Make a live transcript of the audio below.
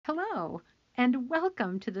Hello, and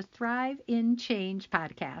welcome to the Thrive in Change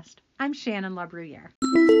podcast. I'm Shannon LaBruyere.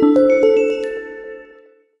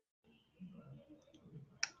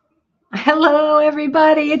 Hello,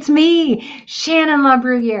 everybody. It's me, Shannon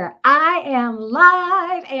LaBruyere. I am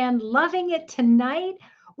live and loving it tonight.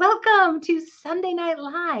 Welcome to Sunday Night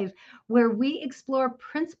Live, where we explore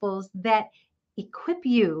principles that equip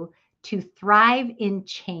you to thrive in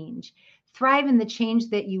change. Thrive in the change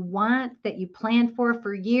that you want, that you planned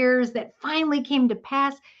for years, that finally came to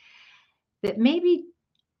pass, that maybe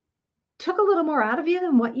took a little more out of you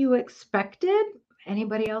than what you expected.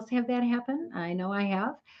 Anybody else have that happen? I know I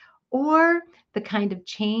have. Or the kind of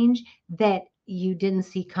change that you didn't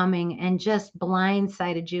see coming and just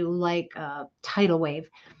blindsided you like a tidal wave.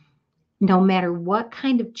 No matter what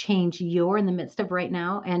kind of change you're in the midst of right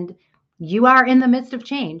now, and you are in the midst of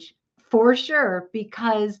change for sure,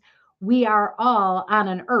 because we are all on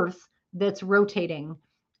an earth that's rotating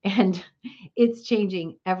and it's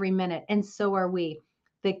changing every minute, and so are we.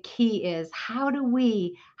 The key is how do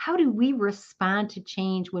we respond to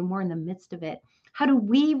change when we're in the midst of it? How do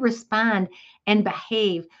we respond and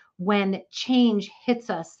behave when change hits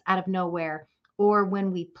us out of nowhere, or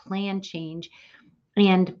when we plan change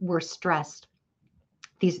and we're stressed?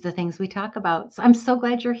 These are the things we talk about. So I'm so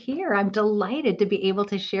glad you're here. I'm delighted to be able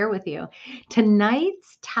to share with you.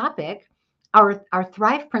 Tonight's topic, our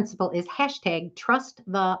Thrive principle, is hashtag trust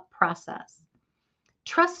the process.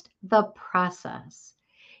 Trust the process.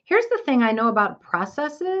 Here's the thing I know about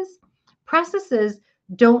processes. Processes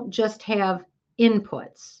don't just have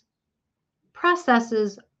inputs.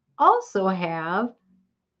 Processes also have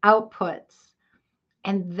outputs.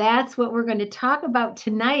 And that's what we're going to talk about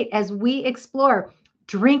tonight as we explore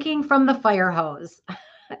drinking from the fire hose.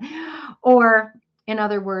 Or, in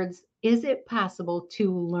other words, is it possible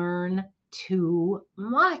to learn too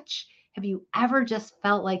much? Have you ever just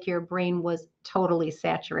felt like your brain was totally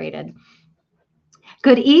saturated?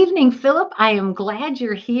 Good evening, Philip. I am glad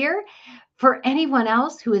you're here. For anyone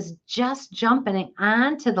else who is just jumping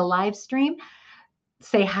on to the live stream,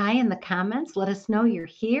 say hi in the comments. Let us know you're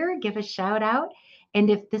here. Give a shout out. And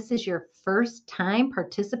if this is your first time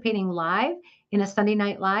participating live in a Sunday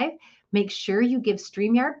Night Live, make sure you give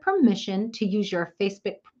StreamYard permission to use your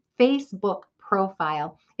Facebook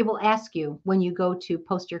profile. It will ask you when you go to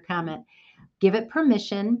post your comment. Give it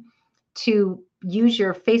permission to use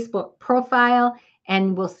your Facebook profile,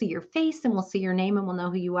 and we'll see your face and we'll see your name and we'll know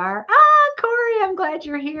who you are. Corey, I'm glad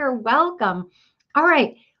you're here. Welcome. All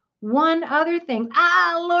right. One other thing.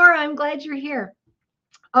 Laura, I'm glad you're here.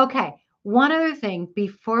 Okay. One other thing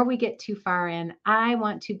before we get too far in, I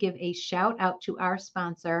want to give a shout out to our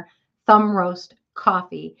sponsor, Thumb Roast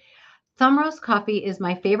Coffee. Thumb Roast Coffee is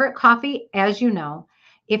my favorite coffee, as you know.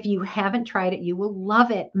 If you haven't tried it, you will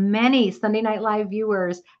love it. Many Sunday Night Live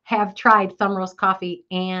viewers have tried Thumb Roast Coffee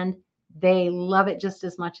and they love it just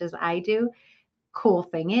as much as I do. Cool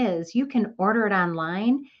thing is, you can order it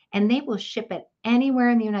online and they will ship it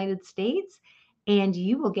anywhere in the United States, and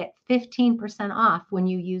you will get 15% off when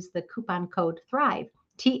you use the coupon code THRIVE,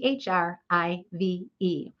 THRIVE.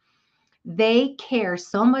 They care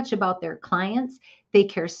so much about their clients. They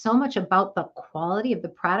care so much about the quality of the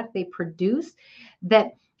product they produce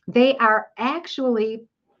that they are actually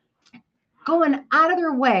going out of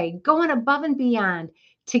their way, going above and beyond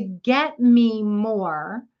to get me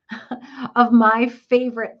more of my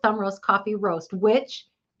favorite Thumb Roast coffee roast, which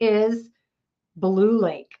is Blue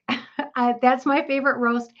Lake. That's my favorite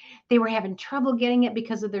roast. They were having trouble getting it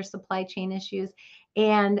because of their supply chain issues.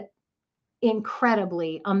 And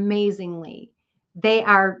incredibly, amazingly, they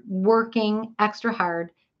are working extra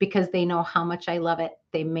hard because they know how much I love it.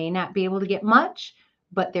 They may not be able to get much,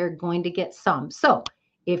 but they're going to get some. So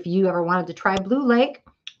if you ever wanted to try Blue Lake,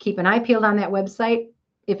 keep an eye peeled on that website.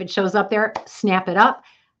 If it shows up there, snap it up.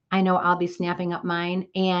 I know I'll be snapping up mine.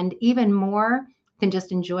 And even more than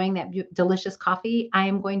just enjoying that delicious coffee, I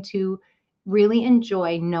am going to really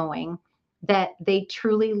enjoy knowing that they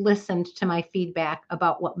truly listened to my feedback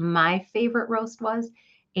about what my favorite roast was,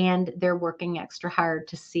 and they're working extra hard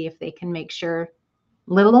to see if they can make sure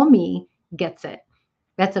little old me gets it.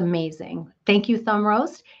 That's amazing. Thank you, Thumb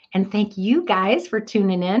Roast, and thank you guys for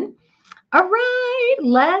tuning in. All right,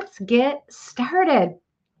 let's get started.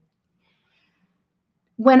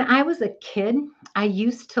 When I was a kid, I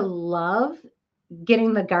used to love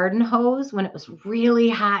getting the garden hose when it was really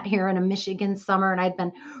hot here in a Michigan summer, and I'd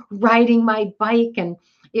been riding my bike, and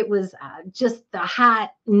it was just the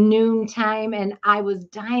hot noon time, and I was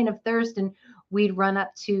dying of thirst, and we'd run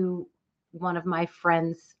up to one of my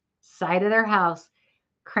friends' side of their house,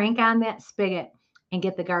 crank on that spigot, and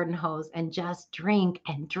get the garden hose and just drink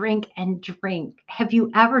and drink and drink. Have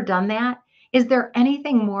you ever done that? Is there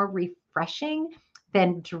anything more refreshing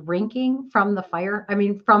than drinking from the fire? I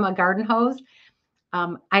mean, from a garden hose?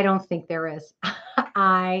 I don't think there is.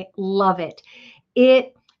 I love it.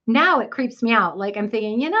 It now it creeps me out. Like I'm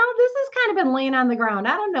thinking, this has kind of been laying on the ground.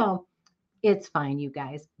 I don't know. It's fine, you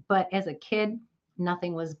guys. But as a kid,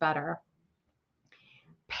 nothing was better.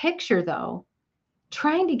 Picture though,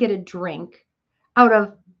 trying to get a drink out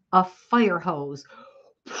of a fire hose.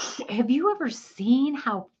 Have you ever seen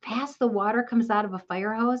how fast the water comes out of a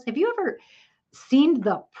fire hose? Have you ever seen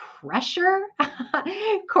the pressure?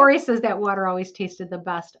 Corey says that water always tasted the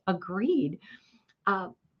best. Agreed.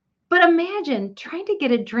 But imagine trying to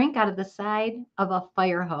get a drink out of the side of a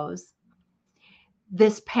fire hose.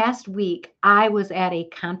 This past week, I was at a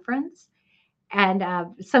conference, and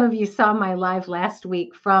some of you saw my live last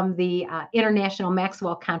week from the International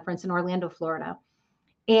Maxwell Conference in Orlando, Florida.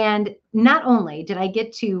 And not only did I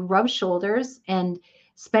get to rub shoulders and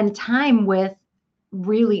spend time with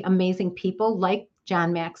really amazing people like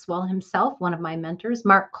John Maxwell himself, one of my mentors,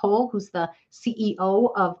 Mark Cole, who's the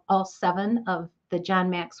CEO of all 7 of the John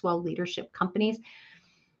Maxwell leadership companies.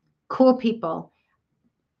 Cool people.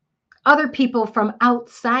 Other people from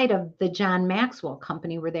outside of the John Maxwell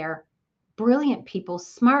company were there. Brilliant people,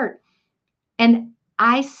 smart. And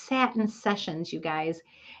I sat in sessions, you guys.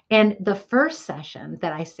 And the first session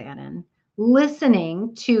that I sat in,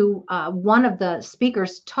 listening to one of the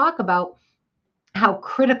speakers talk about how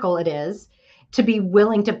critical it is to be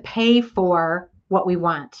willing to pay for what we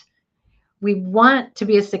want. We want to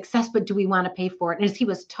be a success, but do we want to pay for it? And as he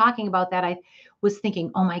was talking about that, I was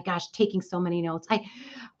thinking, oh my gosh, taking so many notes.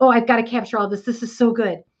 I've got to capture all this. This is so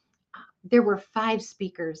good. There were 5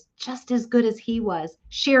 speakers just as good as he was,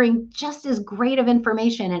 sharing just as great of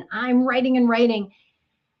information. And I'm writing and writing.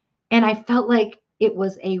 And I felt like it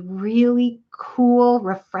was a really cool,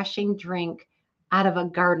 refreshing drink out of a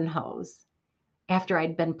garden hose after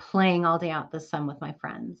I'd been playing all day out in the sun with my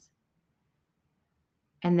friends.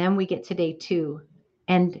 And then we get to day 2,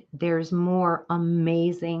 and there's more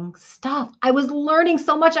amazing stuff. I was learning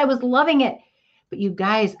so much. I was loving it. But you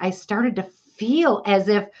guys, I started to feel as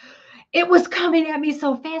if it was coming at me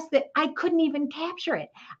so fast that I couldn't even capture it.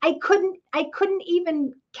 I couldn't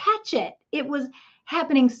even catch it. It was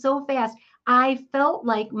happening so fast. I felt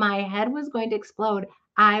like my head was going to explode.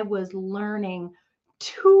 I was learning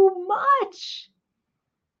too much.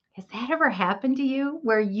 Has that ever happened to you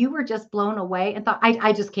where you were just blown away and thought,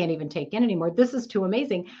 I just can't even take in anymore. This is too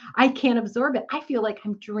amazing. I can't absorb it. I feel like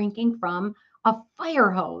I'm drinking from a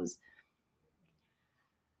fire hose.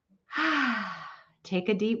 Take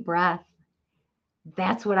a deep breath.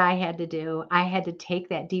 That's what I had to do. I had to take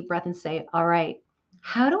that deep breath and say, all right,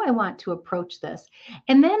 how do I want to approach this?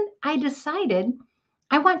 And then I decided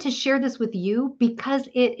I want to share this with you because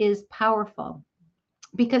it is powerful.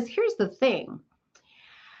 Because here's the thing.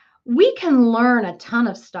 We can learn a ton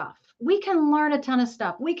of stuff. We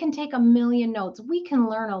can take a million notes. We can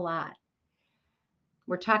learn a lot.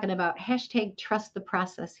 We're talking about hashtag trust the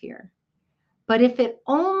process here. But if it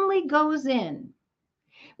only goes in,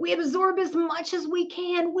 we absorb as much as we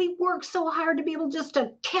can. We work so hard to be able just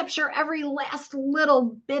to capture every last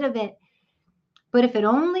little bit of it. But if it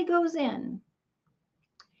only goes in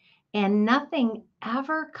and nothing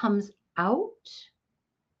ever comes out,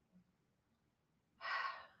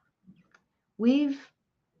 we've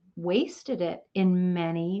wasted it in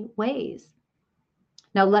many ways.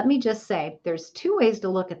 Now, let me just say, there's 2 ways to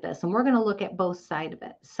look at this, and we're going to look at both sides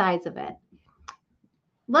of it.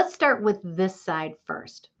 Let's start with this side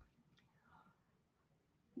first.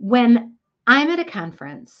 When I'm at a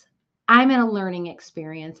conference, I'm in a learning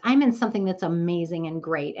experience. I'm in something that's amazing and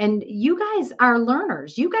great. And you guys are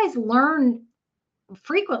learners. You guys learn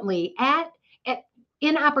frequently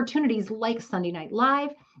in opportunities like Sunday Night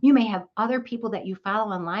Live. You may have other people that you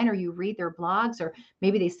follow online, or you read their blogs, or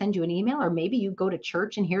maybe they send you an email, or maybe you go to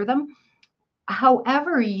church and hear them.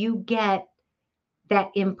 However you get that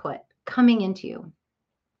input coming into you,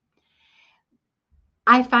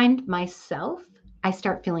 I find myself, I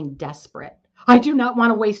start feeling desperate. I do not want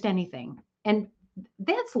to waste anything. And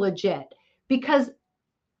that's legit, because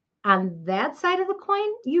on that side of the coin,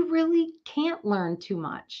 you really can't learn too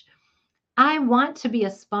much. I want to be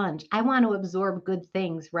a sponge. I want to absorb good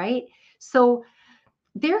things, right? So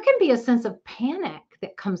there can be a sense of panic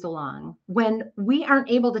that comes along when we aren't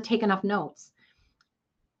able to take enough notes.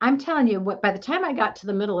 I'm telling you what, by the time I got to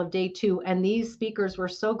the middle of day 2, and these speakers were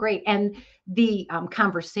so great, and the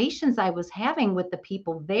conversations I was having with the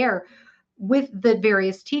people there, with the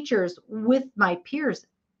various teachers, with my peers,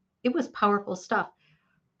 it was powerful stuff.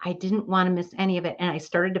 I didn't want to miss any of it. And I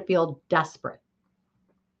started to feel desperate.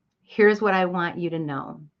 Here's what I want you to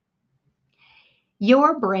know.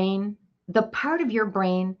 Your brain, the part of your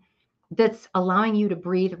brain that's allowing you to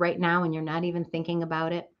breathe right now and you're not even thinking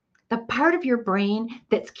about it, the part of your brain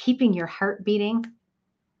that's keeping your heart beating,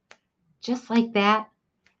 just like that,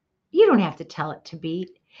 you don't have to tell it to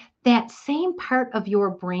beat. That same part of your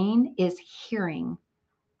brain is hearing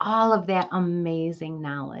all of that amazing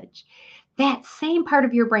knowledge. That same part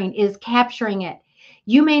of your brain is capturing it.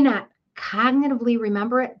 You may not cognitively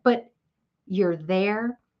remember it, but you're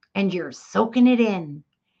there and you're soaking it in.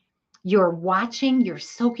 You're watching, you're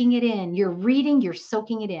soaking it in. You're reading, you're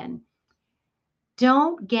soaking it in.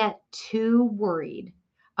 Don't get too worried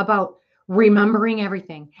about remembering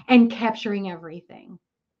everything and capturing everything.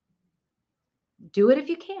 Do it if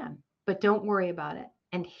you can, but don't worry about it.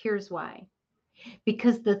 And here's why.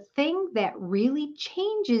 Because the thing that really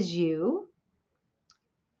changes you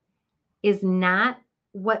is not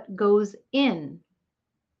what goes in.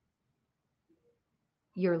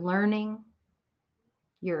 You're learning,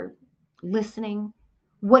 you're listening.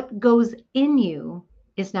 What goes in you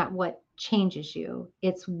is not what changes you,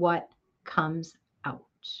 it's what comes out.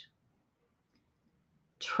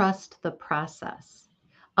 Trust the process.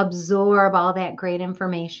 Absorb all that great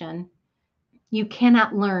information. You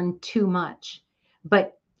cannot learn too much,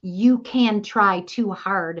 but you can try too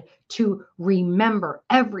hard to remember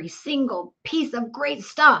every single piece of great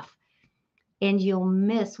stuff, and you'll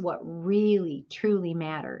miss what really, truly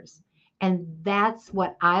matters. And that's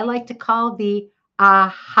what I like to call the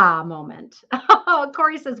aha moment.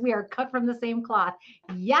 Corey says we are cut from the same cloth.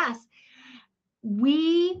 Yes,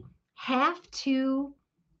 we have to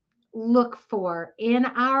look for in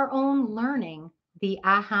our own learning the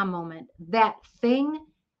aha moment, that thing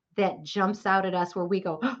that jumps out at us where we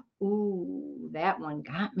go, ooh, that one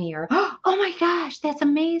got me, or oh my gosh, that's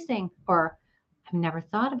amazing, or I've never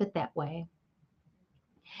thought of it that way.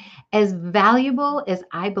 As valuable as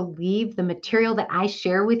I believe the material that I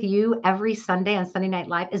share with you every Sunday on Sunday Night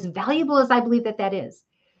Live, as valuable as I believe that that is,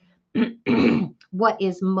 what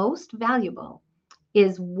is most valuable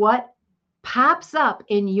is what pops up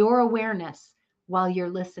in your awareness while you're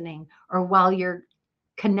listening or while you're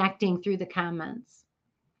connecting through the comments.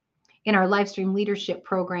 In our live stream leadership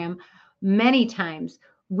program, many times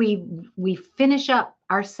we finish up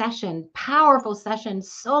our session, powerful session,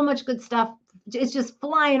 so much good stuff. It's just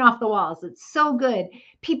flying off the walls. It's so good.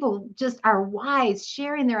 People just are wise,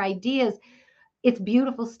 sharing their ideas. It's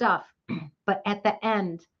beautiful stuff. But at the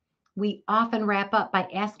end, we often wrap up by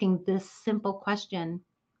asking this simple question: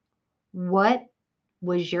 what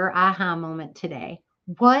was your aha moment today?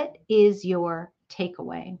 What is your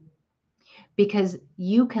takeaway? Because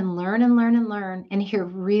you can learn and learn and learn and hear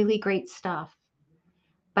really great stuff.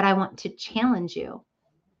 But I want to challenge you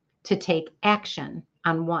to take action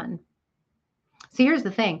on one. So here's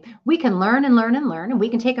the thing. We can learn and learn and learn, and we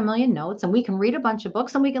can take a million notes, and we can read a bunch of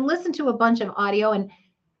books, and we can listen to a bunch of audio, and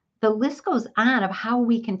the list goes on of how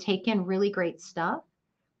we can take in really great stuff.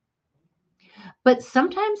 But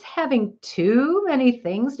sometimes having too many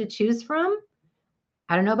things to choose from,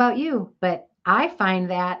 I don't know about you, but I find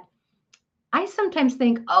that I sometimes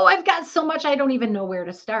think, oh, I've got so much, I don't even know where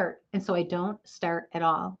to start. And so I don't start at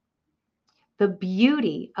all. The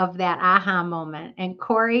beauty of that aha moment, and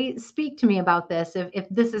Corey, speak to me about this if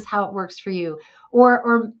this is how it works for you,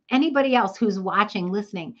 or anybody else who's watching,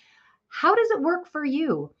 listening. How does it work for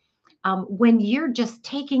you? When you're just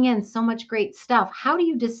taking in so much great stuff, how do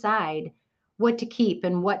you decide what to keep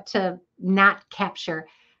and what to not capture?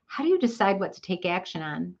 How do you decide what to take action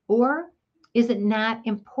on? Or is it not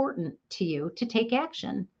important to you to take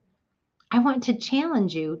action? I want to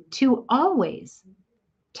challenge you to always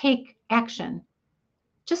take action.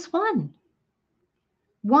 Just one.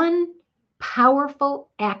 One powerful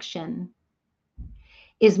action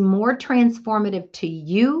is more transformative to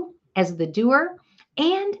you as the doer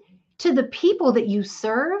and to the people that you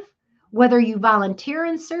serve, whether you volunteer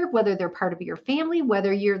and serve, whether they're part of your family,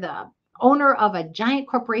 whether you're the owner of a giant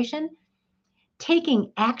corporation.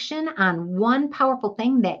 Taking action on one powerful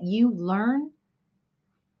thing that you learn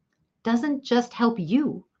doesn't just help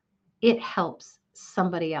you, it helps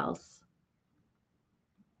somebody else.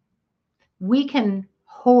 We can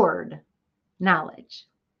hoard knowledge.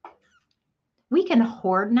 We can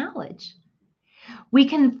hoard knowledge. We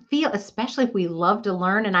can feel, especially if we love to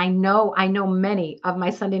learn, and I know many of my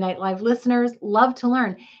Sunday Night Live listeners love to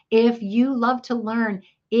learn. If you love to learn,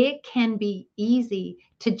 it can be easy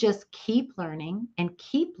to just keep learning and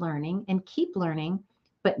keep learning and keep learning,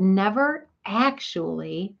 but never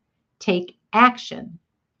actually take action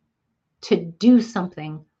to do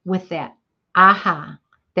something with that aha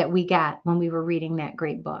that we got when we were reading that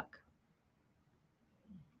great book.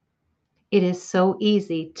 It is so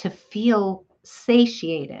easy to feel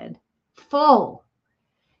satiated, full,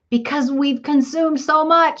 because we've consumed so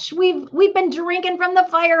much. We've been drinking from the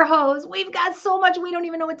fire hose. We've got so much we don't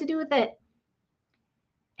even know what to do with it.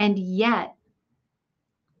 And yet,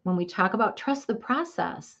 when we talk about trust the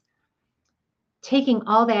process, taking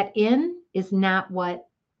all that in is not what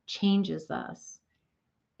changes us.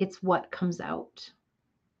 It's what comes out.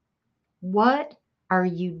 What are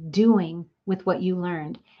you doing with what you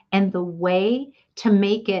learned? And the way to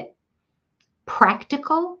make it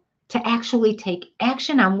practical, to actually take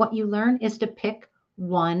action on what you learn, is to pick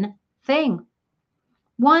one thing.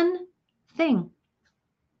 One thing.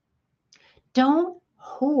 Don't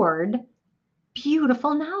hoard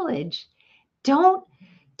beautiful knowledge. Don't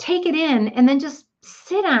take it in and then just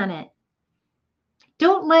sit on it.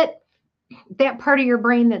 Don't let that part of your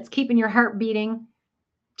brain that's keeping your heart beating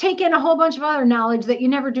take in a whole bunch of other knowledge that you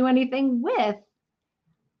never do anything with.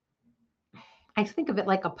 I think of it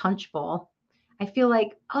like a punch bowl. I feel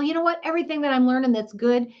like, oh, you know what? Everything that I'm learning that's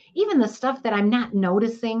good, even the stuff that I'm not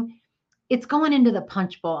noticing, it's going into the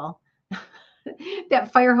punch bowl.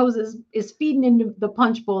 That fire hose is feeding into the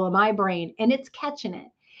punch bowl of my brain, and it's catching it.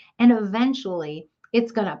 And eventually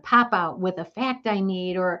it's going to pop out with a fact I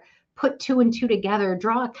need, or put two and two together,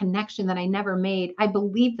 draw a connection that I never made. I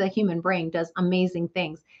believe the human brain does amazing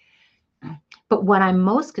things. But what I'm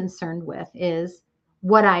most concerned with is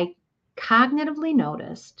what I cognitively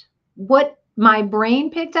noticed, what my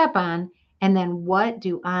brain picked up on, and then what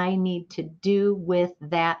do I need to do with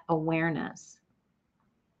that awareness?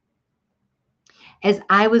 As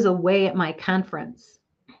I was away at my conference,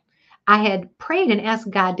 I had prayed and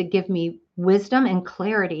asked God to give me wisdom and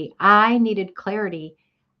clarity. I needed clarity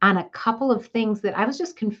on a couple of things that I was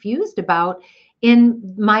just confused about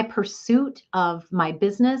in my pursuit of my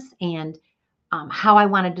business and how I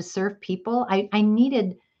wanted to serve people. I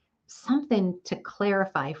needed something to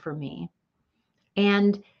clarify for me.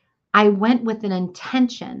 And I went with an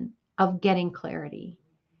intention of getting clarity.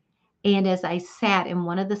 And as I sat in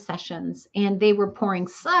one of the sessions, and they were pouring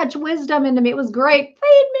such wisdom into me, it was great.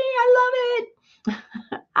 Feed me. I love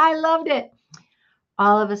it. I loved it.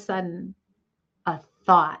 All of a sudden, a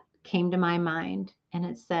thought came to my mind, and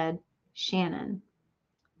it said, Shannon,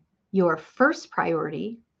 your first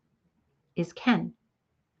priority is Ken.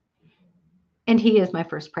 And he is my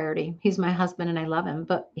first priority. He's my husband and I love him,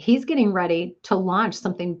 but he's getting ready to launch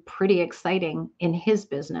something pretty exciting in his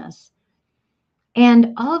business.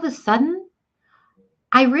 And all of a sudden,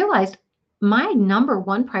 I realized my number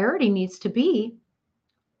one priority needs to be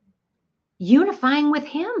unifying with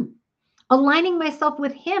him, aligning myself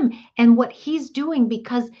with him and what he's doing,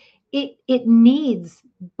 because it needs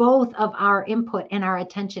both of our input and our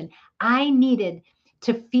attention. I needed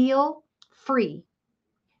to feel free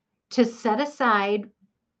to set aside,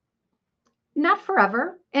 not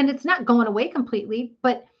forever, and it's not going away completely,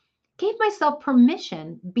 but gave myself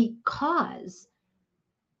permission because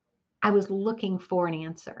I was looking for an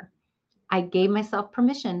answer. I gave myself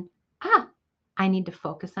permission. I need to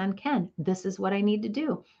focus on Ken. This is what I need to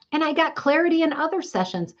do. And I got clarity in other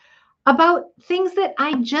sessions about things that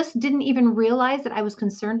I just didn't even realize that I was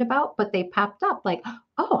concerned about, but they popped up like,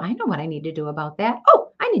 oh, I know what I need to do about that.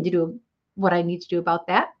 Oh, I need to do what I need to do about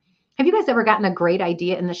that. Have you guys ever gotten a great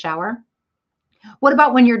idea in the shower? What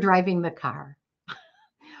about when you're driving the car?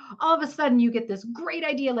 All of a sudden you get this great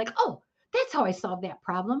idea like, oh, that's how I solve that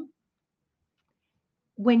problem.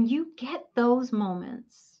 When you get those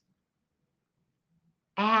moments,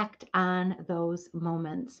 act on those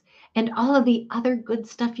moments. And all of the other good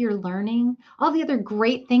stuff you're learning, all the other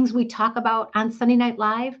great things we talk about on Sunday Night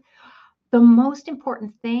Live, the most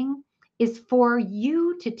important thing is for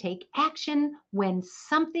you to take action when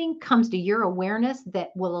something comes to your awareness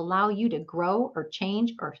that will allow you to grow or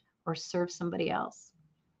change or serve somebody else.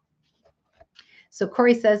 So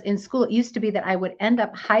Corey says, in school, it used to be that I would end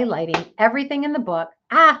up highlighting everything in the book.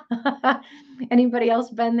 Anybody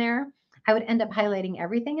else been there? I would end up highlighting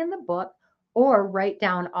everything in the book or write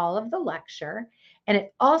down all of the lecture. And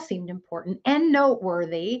it all seemed important and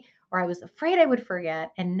noteworthy, or I was afraid I would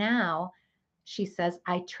forget. And now she says,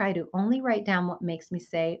 I try to only write down what makes me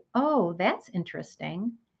say, oh, that's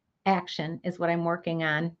interesting. Action is what I'm working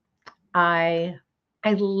on. I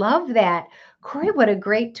love that. Corey, what a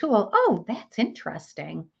great tool. Oh, that's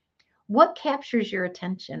interesting. What captures your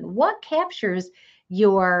attention? What captures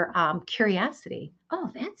your curiosity? Oh,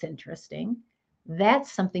 that's interesting.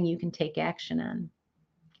 That's something you can take action on.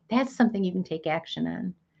 That's something you can take action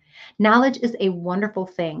on. Knowledge is a wonderful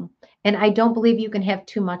thing, and I don't believe you can have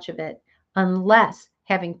too much of it unless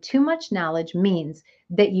Having too much knowledge means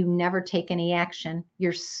that you never take any action.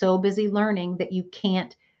 You're so busy learning that you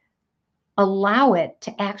can't allow it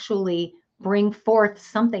to actually bring forth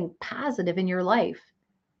something positive in your life.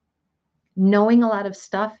 Knowing a lot of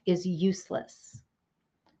stuff is useless.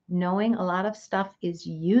 Knowing a lot of stuff is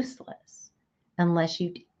useless unless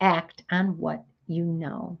you act on what you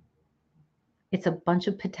know. It's a bunch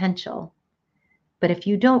of potential. But if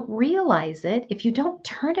you don't realize it, if you don't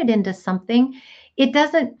turn it into something, it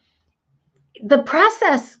doesn't, the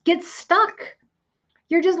process gets stuck.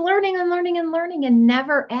 You're just learning and learning and learning and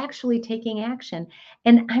never actually taking action.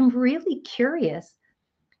 And I'm really curious,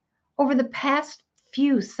 over the past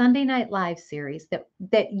few Sunday Night Live series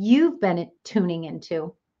that you've been tuning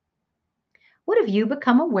into, what have you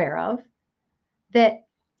become aware of that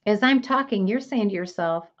as I'm talking, you're saying to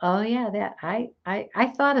yourself, oh yeah, that I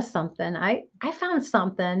thought of something. I found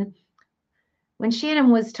something when Shannon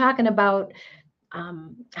was talking about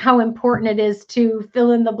how important it is to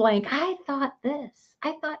fill in the blank. I thought this,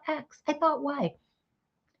 I thought X, I thought Y.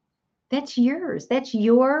 That's yours.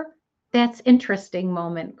 That's interesting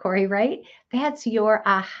moment, Corey, right? That's your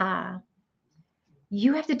aha.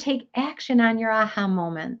 You have to take action on your aha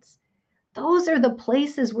moments. Those are the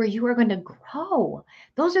places where you are going to grow.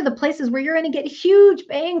 Those are the places where you're going to get huge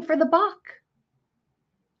bang for the buck.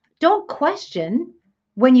 Don't question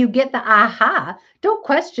when you get the aha. Don't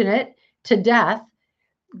question it to death.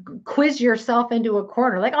 Quiz yourself into a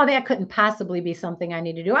corner like, oh, that couldn't possibly be something I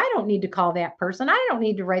need to do. I don't need to call that person. I don't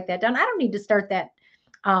need to write that down. I don't need to start that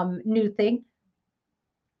new thing.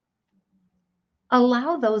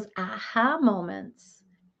 Allow those aha moments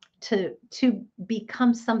to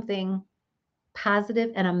become something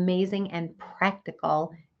positive and amazing and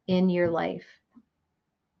practical in your life.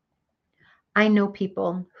 I know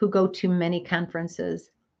people who go to many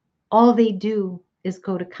conferences. All they do is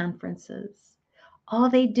go to conferences. All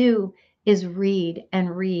they do is read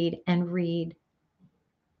and read and read.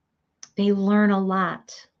 They learn a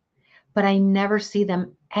lot, but I never see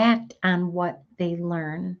them act on what they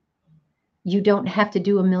learn. You don't have to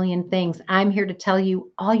do a million things. I'm here to tell you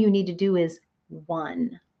all you need to do is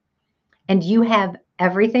one. And you have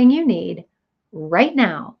everything you need right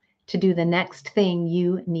now to do the next thing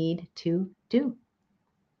you need to do.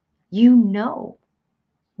 You know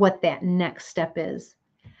what that next step is.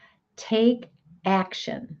 Take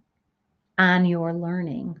action on your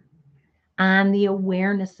learning, on the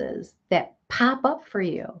awarenesses that pop up for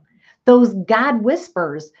you. Those God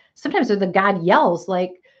whispers, sometimes they're the God yells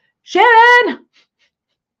like, Shannon,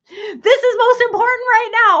 this is most important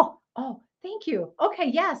right now. Oh, thank you. Okay,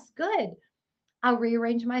 yes, good. I'll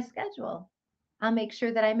rearrange my schedule. I'll make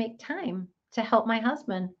sure that I make time to help my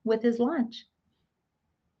husband with his lunch.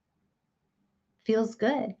 Feels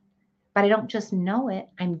good, but I don't just know it,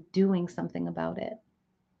 I'm doing something about it.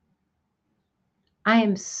 I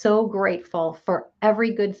am so grateful for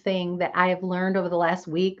every good thing that I have learned over the last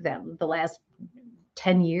week, that the last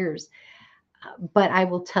 10 years. But I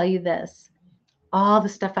will tell you this, all the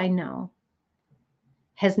stuff I know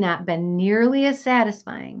has not been nearly as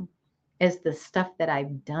satisfying as the stuff that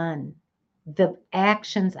I've done, the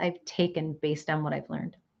actions I've taken based on what I've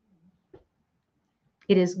learned.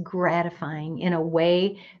 It is gratifying in a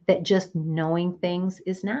way that just knowing things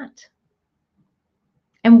is not.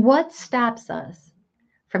 And what stops us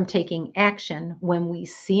from taking action when we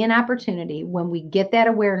see an opportunity, when we get that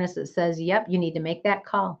awareness that says, yep, you need to make that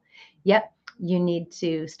call. Yep, you need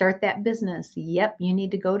to start that business. Yep, you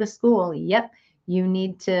need to go to school. Yep, you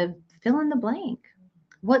need to fill in the blank.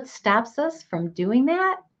 What stops us from doing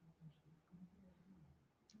that?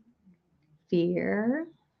 Fear.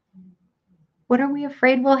 What are we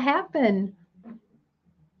afraid will happen?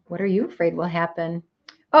 What are you afraid will happen?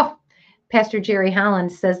 Oh, Pastor Jerry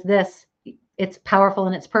Holland says this. It's powerful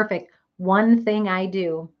and it's perfect. One thing I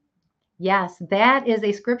do. Yes, that is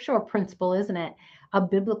a scriptural principle, isn't it? A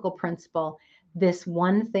biblical principle. This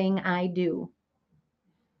one thing I do.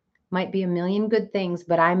 Might be a million good things,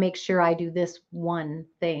 but I make sure I do this one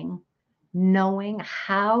thing. Knowing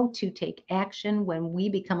how to take action when we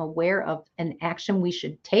become aware of an action we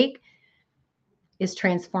should take is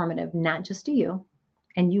transformative, not just to you.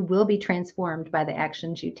 And you will be transformed by the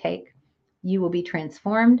actions you take. You will be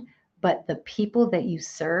transformed, but the people that you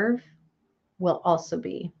serve will also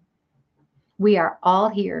be. We are all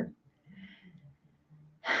here,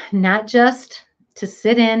 not just to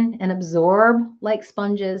sit in and absorb like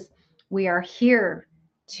sponges. We are here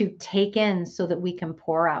to take in so that we can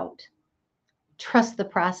pour out. Trust the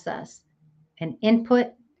process, an input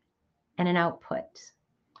and an output.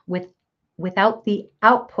 Without the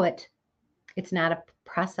output, it's not a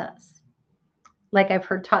process. like I've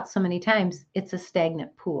heard taught so many times, it's a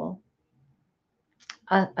stagnant pool.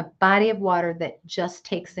 A body of water that just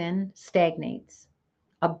takes in stagnates.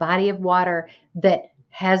 A body of water that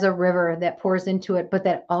has a river that pours into it, but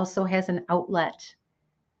that also has an outlet,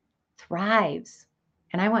 thrives.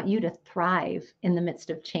 And I want you to thrive in the midst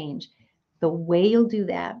of change. The way you'll do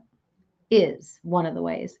that is one of the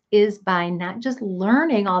ways is by not just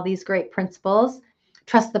learning all these great principles,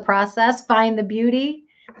 trust the process, find the beauty,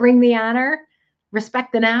 bring the honor,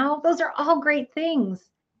 respect the now. Those are all great things.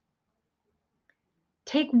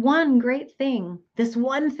 Take one great thing, this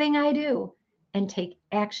one thing I do, and take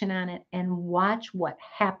action on it and watch what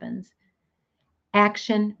happens.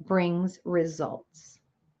 Action brings results.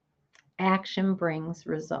 Action brings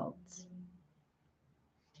results.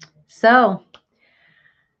 So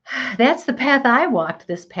that's the path I walked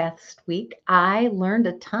this past week. I learned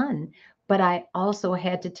a ton, but I also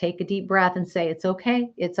had to take a deep breath and say, it's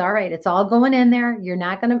okay. It's all right. It's all going in there. You're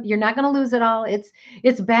not going to lose it all.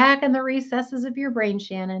 It's back in the recesses of your brain,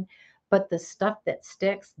 Shannon. But the stuff that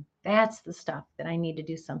sticks, that's the stuff that I need to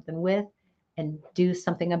do something with and do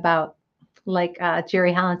something about. Like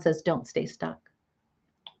Jerry Holland says, don't stay stuck.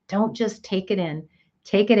 Don't just take it in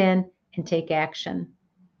and take action.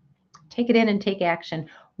 Take it in and take action.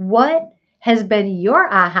 What has been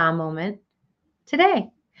your aha moment today?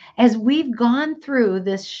 As we've gone through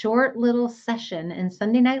this short little session in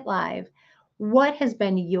Sunday Night Live, what has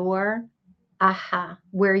been your aha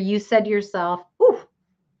where you said to yourself, ooh,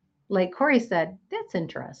 like Corey said, that's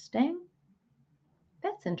interesting.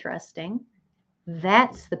 That's interesting.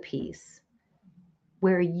 That's the piece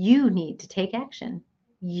where you need to take action.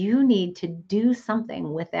 You need to do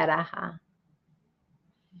something with that aha.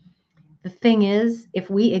 The thing is, if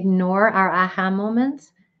we ignore our aha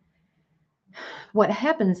moments, what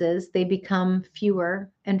happens is they become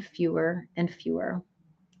fewer and fewer and fewer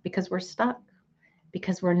because we're stuck,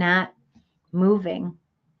 because we're not moving.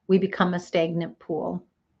 We become a stagnant pool.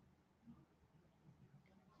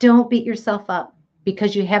 Don't beat yourself up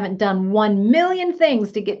because you haven't done 1 million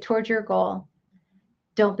things to get towards your goal.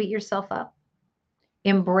 Don't beat yourself up.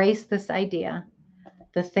 Embrace this idea.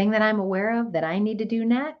 The thing that I'm aware of that I need to do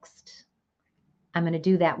next, I'm going to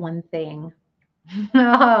do that one thing.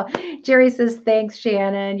 Oh, Jerry says, thanks,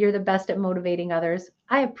 Shannon. You're the best at motivating others.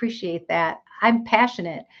 I appreciate that. I'm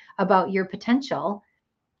passionate about your potential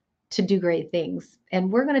to do great things.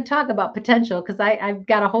 And we're going to talk about potential because I've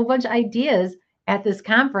got a whole bunch of ideas at this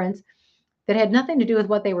conference that had nothing to do with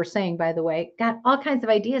what they were saying, by the way. Got all kinds of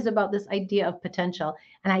ideas about this idea of potential.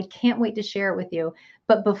 And I can't wait to share it with you.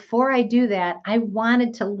 But before I do that, I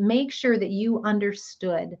wanted to make sure that you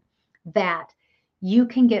understood that you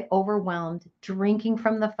can get overwhelmed drinking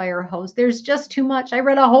from the fire hose. There's just too much. I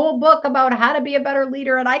read a whole book about how to be a better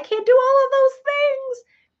leader, and I can't do all of those things.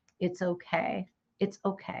 It's okay. It's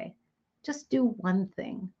okay. Just do one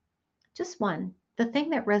thing. Just one. The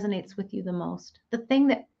thing that resonates with you the most. The thing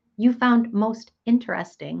that you found most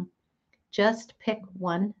interesting. Just pick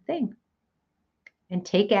one thing and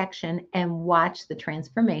take action and watch the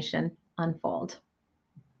transformation unfold.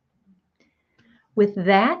 With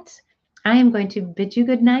that, I am going to bid you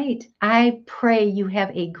good night. I pray you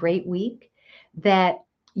have a great week, that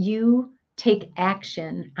you take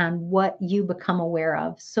action on what you become aware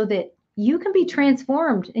of so that you can be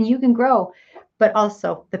transformed and you can grow, but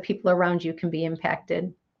also the people around you can be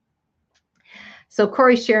impacted. So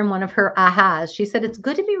Corey's sharing one of her ahas. She said, it's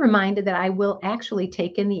good to be reminded that I will actually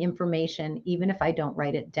take in the information, even if I don't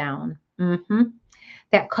write it down.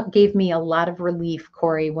 That gave me a lot of relief,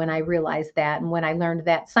 Corey, when I realized that. And when I learned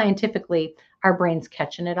that scientifically, our brain's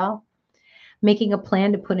catching it all. Making a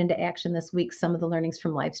plan to put into action this week, some of the learnings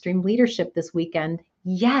from Livestream Leadership this weekend.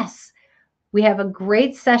 Yes, we have a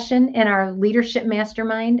great session in our leadership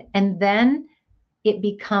mastermind. And then it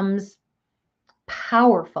becomes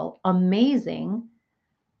powerful, amazing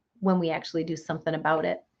when we actually do something about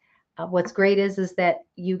it. What's great is that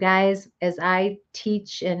you guys, as I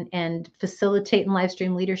teach and facilitate in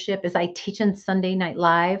Livestream Leadership, as I teach in Sunday Night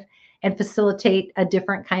Live and facilitate a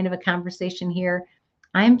different kind of a conversation here,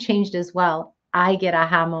 I'm changed as well. I get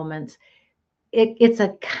aha moments. It's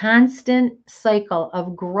a constant cycle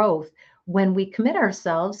of growth when we commit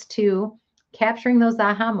ourselves to capturing those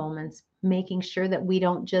aha moments, making sure that we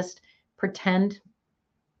don't just pretend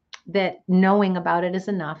that knowing about it is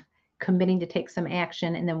enough, committing to take some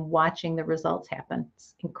action, and then watching the results happen.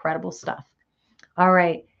 It's incredible stuff. All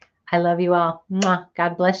right. I love you all. Mwah.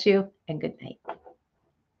 God bless you and good night.